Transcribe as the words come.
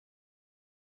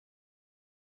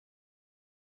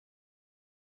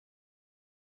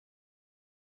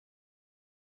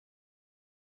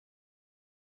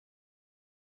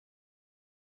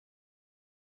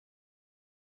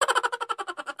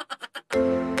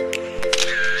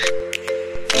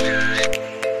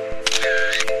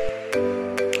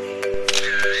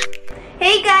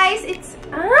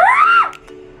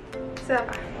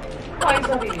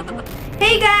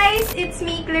It's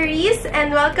me, Clarice,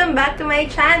 and welcome back to my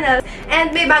channel.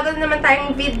 And may bago naman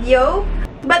tayong video.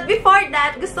 But before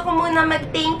that, gusto ko muna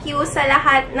mag-thank you sa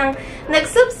lahat ng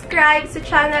nag-subscribe sa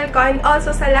channel ko and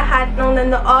also sa lahat ng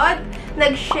nanood,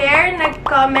 nag-share,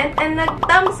 nag-comment, and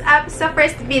nag-thumbs up sa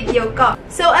first video ko.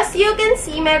 So, as you can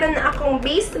see, meron na akong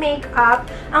base makeup.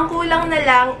 Ang kulang na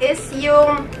lang is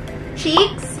yung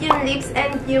cheeks, yung lips,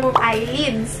 and yung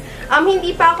eyelids.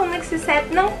 Hindi pa ako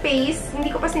nagsiset ng face.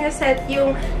 Hindi ko pa sinaset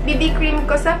yung BB cream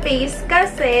ko sa face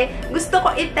kasi gusto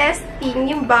ko i-testing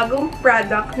yung bagong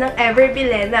product ng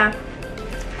Bilena.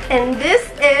 And this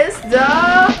is the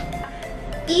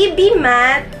EB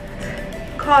Matte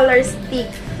Color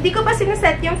Stick. Hindi ko pa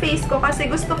sinaset yung face ko kasi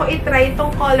gusto ko i-try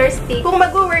itong color stick. Kung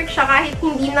mag-work siya kahit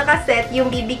hindi nakaset yung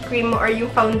BB cream mo or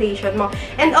yung foundation mo.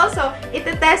 And also,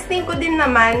 iti-testing ko din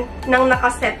naman ng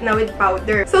nakaset na with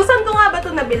powder. So, saan ko nga ba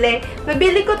ito nabili?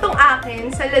 Nabili ko itong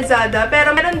akin sa Lazada. Pero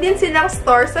meron din silang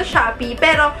store sa Shopee.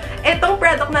 Pero itong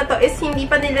product na to is hindi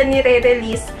pa nila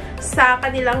nire-release sa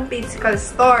kanilang physical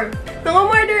store. Nung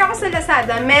umorder ako sa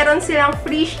Lazada, meron silang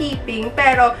free shipping.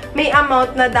 Pero may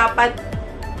amount na dapat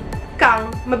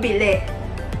kang mabili.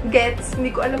 Gets?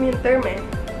 Hindi ko alam yung term eh.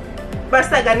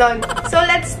 Basta ganon. So,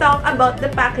 let's talk about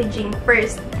the packaging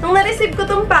first. Nung na-receive ko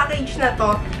tong package na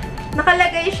to,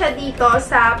 nakalagay siya dito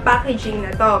sa packaging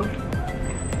na to.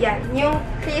 Yan. Yung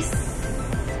Chris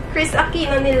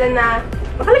Aquino nila na,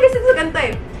 nakalagay siya sa ganito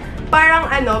eh. Parang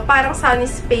parang sunny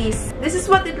space. This is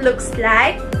what it looks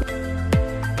like.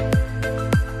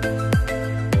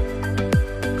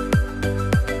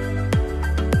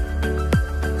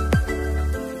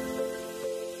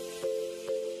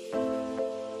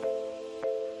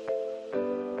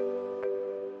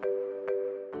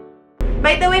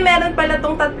 By the way, meron pala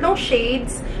tong tatlong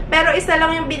shades, pero isa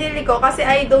lang yung binili ko kasi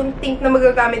I don't think na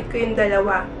magagamit ko yung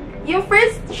dalawa. Yung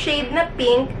first shade na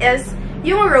pink is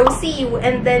yung Rosy You,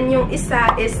 and then yung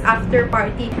isa is After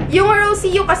Party. Yung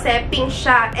Rosy You kasi pink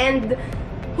siya, and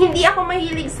hindi ako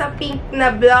mahilig sa pink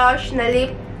na blush, na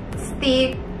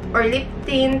lipstick, or lip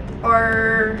tint,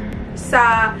 or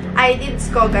sa eyelids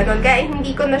ko, ganon. Kaya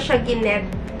hindi ko na siya ginet.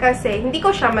 Kasi hindi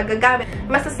ko siya magagamit.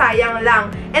 Masasayang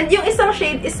lang. And yung isang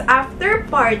shade is After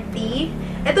Party.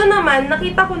 Ito naman,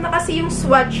 nakita ko na kasi yung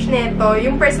swatch nito,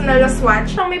 yung personal na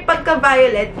swatch. Siyang may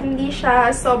pagka-violet, hindi siya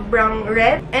sobrang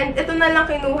red. And ito na lang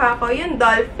kinuha ko, yung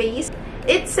doll face.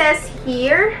 It says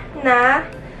here na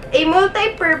a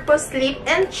multi-purpose lip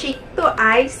and cheek to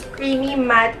eyes creamy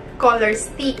matte color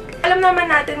stick. Alam naman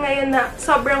natin ngayon na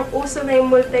sobrang uso na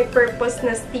yung multi-purpose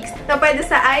na sticks na pwede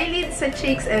sa eyelids, sa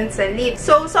cheeks, and sa lips.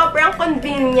 So, sobrang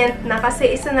convenient na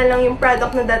kasi isa na lang yung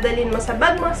product na dadalhin mo sa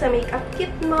bag mo, sa makeup kit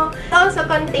mo. It also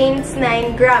contains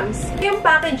 9 grams. Yung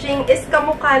packaging is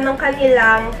kamukha ng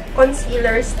kanilang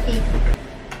concealer stick.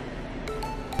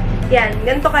 Yan,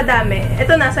 ganito kadami.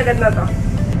 Ito, nasa ganda to.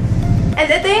 And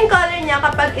ito yung color niya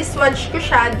kapag iswatch ko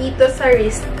siya dito sa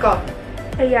wrist ko.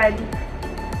 Ayan.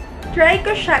 Try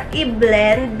ko siya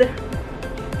i-blend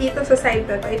dito sa side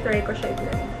na ito. I-try ko siya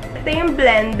i-blend. Ito yung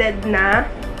blended na.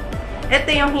 Ito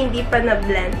yung hindi pa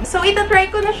na-blend. So, ito-try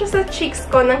ko na siya sa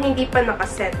cheeks ko nang hindi pa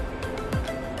nakaset.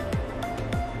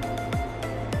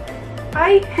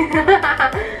 Ay!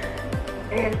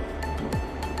 Ayan.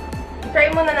 Try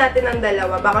muna natin ang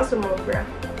dalawa. Baka sumobra.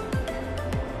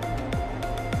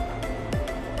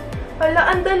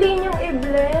 Wala, ang dali niyang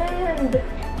i-blend.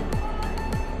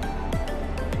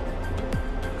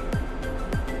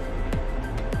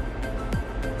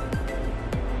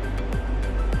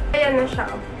 Ayan na siya.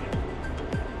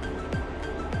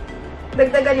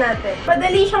 Dagdagan natin.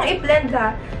 Madali siyang i-blend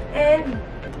ha. And,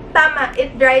 tama,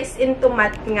 it dries into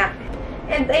matte nga.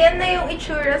 And, ayan na yung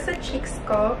itsura sa cheeks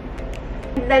ko.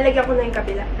 Lalagyan ko na yung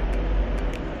kabila.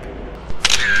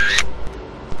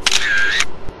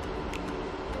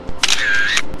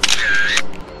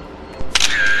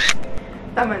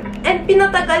 Tama na. And,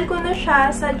 pinatagal ko na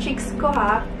siya sa cheeks ko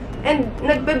ha. And,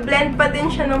 nagbe-blend pa din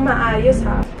siya ng maayos,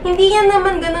 ha. Hindi yan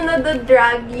naman ganun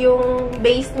na-drag yung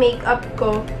base makeup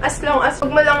ko. As long as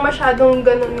huwag mo lang masyadong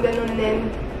ganun-ganun din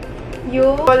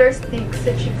yung color stick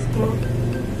sa cheeks mo.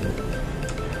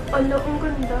 Ala, ang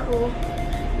ganda, oh.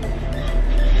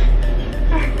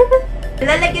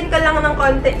 Lalagyan ko lang ng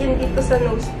konti yun dito sa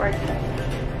nose part.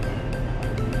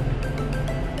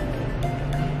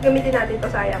 Gamitin natin to,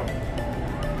 sayang.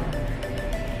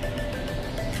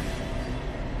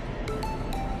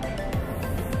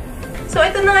 So,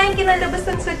 ito na nga yung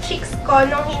kinalabasan sa cheeks ko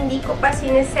nung hindi ko pa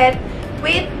siniset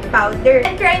with powder.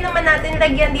 And try naman natin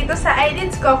lagyan dito sa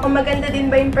eyelids ko kung maganda din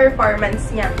ba yung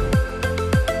performance niya.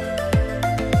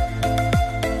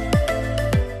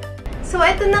 So, So,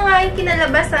 ito na nga yung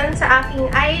kinalabasan sa aking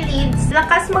eyelids.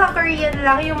 Lakas maka-Korean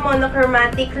lang yung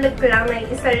monochromatic look lang na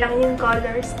isa lang yung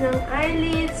colors ng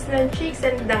eyelids, ng cheeks,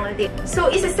 and ng lip. So,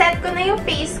 isa-set ko na yung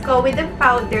face ko with the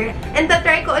powder. And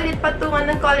tatry ko ulit patungan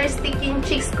ng color stick yung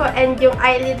cheeks ko and yung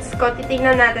eyelids ko.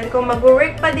 Titingnan natin kung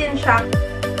mag-work pa din siya.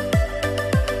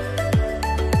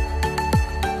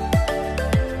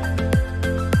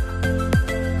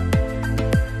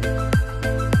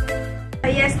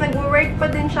 Yes, nag-work pa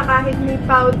din siya kahit may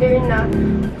powder na.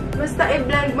 Basta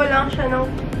i-blend mo lang siya ng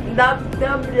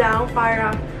dab-dab lang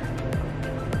para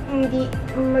hindi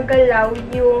magalaw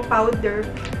yung powder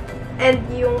and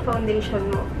yung foundation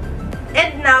mo.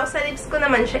 And now, sa lips ko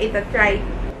naman siya itatry.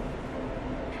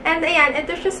 And ayan,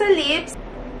 ito siya sa lips.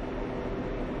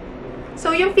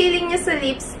 So, yung feeling niya sa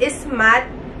lips is matte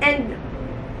and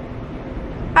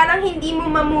parang hindi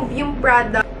mo ma-move yung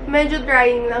product. Medyo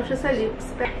drying lang siya sa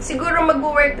lips. Siguro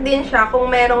mag-work din siya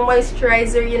kung merong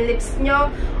moisturizer yung lips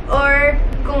nyo or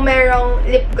kung merong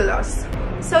lip gloss.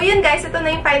 So, yun guys. Ito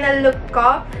na yung final look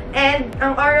ko. And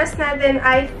ang oras natin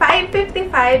ay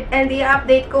 5:55 and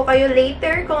i-update ko kayo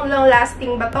later kung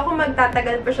long-lasting ba to, kung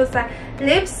magtatagal pa siya sa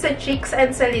lips, sa cheeks,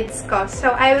 and sa lids ko.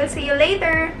 So, I will see you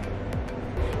later!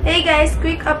 Hey guys!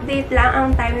 Quick update lang. Ang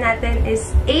time natin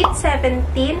is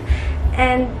 8:17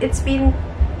 and it's been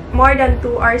more than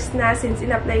 2 hours na since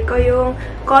in-apply ko yung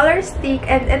color stick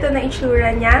and ito na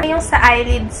itsura niya. Yung sa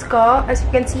eyelids ko, as you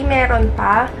can see, meron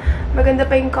pa. Maganda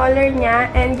pa yung color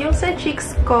niya. And yung sa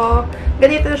cheeks ko,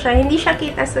 ganito siya. Hindi siya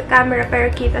kita sa camera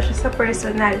pero kita siya sa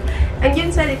personal. And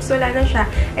yun sa lips, wala na siya.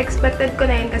 Expected ko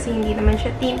na yun kasi hindi naman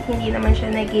siya tint, hindi naman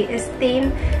siya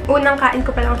nag-i-stain. Unang kain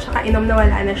ko pa lang siya kainom na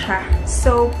wala na siya.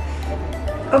 So,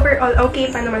 overall,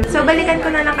 okay pa naman. So, balikan ko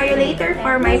na lang kayo later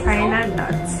for my final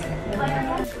thoughts.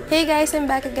 Hey guys, I'm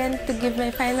back again to give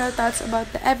my final thoughts about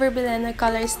the Bilena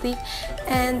color stick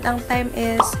and ang time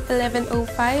is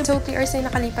 11:05. So 3 hours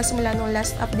na nakalipas mula nung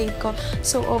last update ko.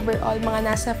 So overall, mga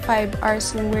nasa 5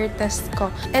 hours yung wear test ko.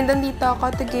 And nandito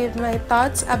ako to give my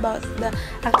thoughts about the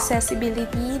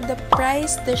accessibility, the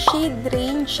price, the shade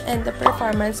range, and the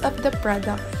performance of the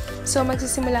product. So,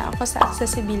 magsisimula ako sa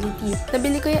accessibility.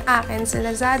 Nabili ko yung akin sa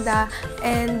Lazada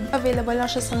and available lang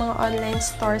siya sa mga online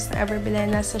stores na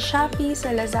Bilena, sa Shopee, sa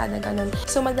Lazada, ganun.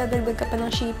 So, magdadagdag ka pa ng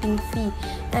shipping fee.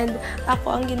 And ako,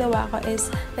 ang ginawa ko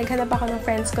is, naghanap ako ng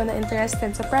friends ko na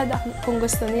interested sa product kung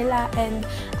gusto nila and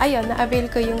ayun, na-avail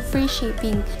ko yung free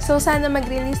shipping. So, sana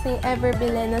mag-release na yung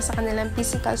Bilena sa kanilang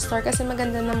physical store kasi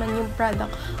maganda naman yung product.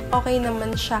 Okay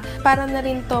naman siya. Para na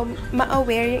rin to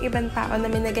ma-aware yung ibang tao na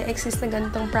may nag-exist na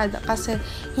ganitong product kasi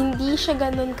hindi siya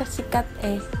ganun kasikat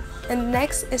eh. And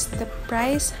next is the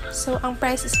price. So, ang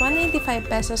price is 195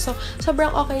 pesos. So,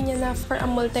 sobrang okay niya na for a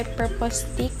multi-purpose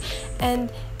stick. And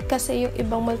kasi yung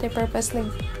ibang multi-purpose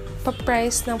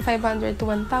nagpa-price ng 500 to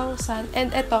 1,000.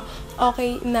 And ito,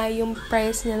 okay na yung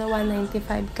price niya na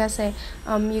 195 kasi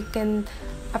you can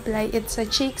apply it sa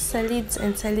cheeks, sa lids,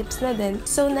 and sa lips na din.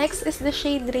 So, next is the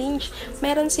shade range.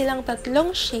 Meron silang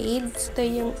 3 shades. Ito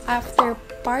yung After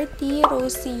Party,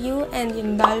 Rosy You, and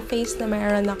yung Doll Face na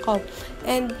meron ako.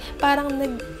 And parang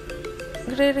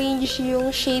nag-range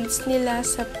yung shades nila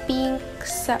sa pink,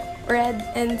 sa red,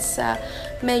 and sa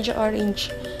medyo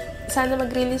orange. Sana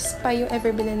mag-release pa yung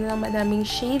Bilena ng madaming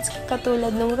shades.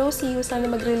 Katulad ng Rosy You,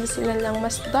 sana mag-release sila lang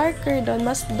mas darker doon,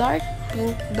 mas dark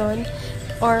pink doon,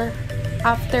 or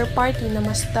After Party na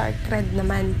mas dark red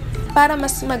naman. Para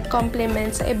mas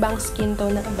mag-complement sa ibang skin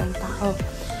tone ng ibang tao.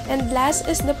 And last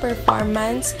is the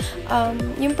performance.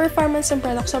 Yung performance ng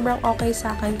product sobrang okay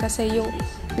sa akin kasi yung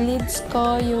lids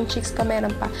ko, yung cheeks ko meron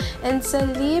pa. And sa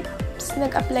lips,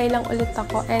 nag-apply lang ulit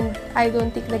ako and I don't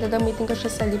think nagagamitin ko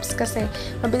siya sa lips kasi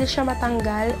mabilis siya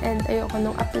matanggal and ayoko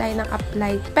nung apply ng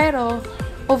apply. Pero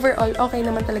overall, okay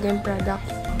naman talaga yung product.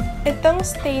 Itong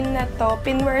stain na to,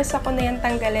 pinwears ako na yan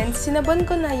tanggalin. Sinabon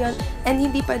ko na yon and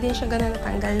hindi pa din siya ganun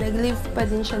natanggal. Nag-leave pa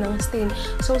din siya ng stain.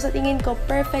 So, sa tingin ko,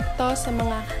 perfect to sa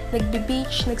mga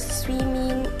nagbe-beach,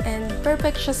 nag-swimming, and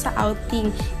perfect siya sa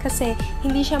outing. Kasi,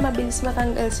 hindi siya mabilis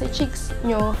matanggal sa cheeks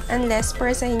nyo unless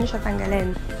pursahin nyo siya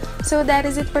tanggalin. So, that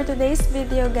is it for today's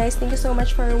video, guys. Thank you so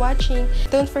much for watching.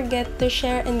 Don't forget to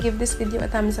share and give this video a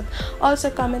thumbs up. Also,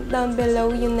 comment down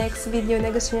below yung next video na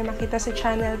gusto nyo makita sa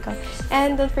channel ko.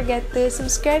 And don't forget to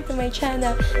subscribe to my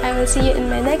channel. I will see you in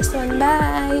my next one.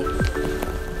 Bye!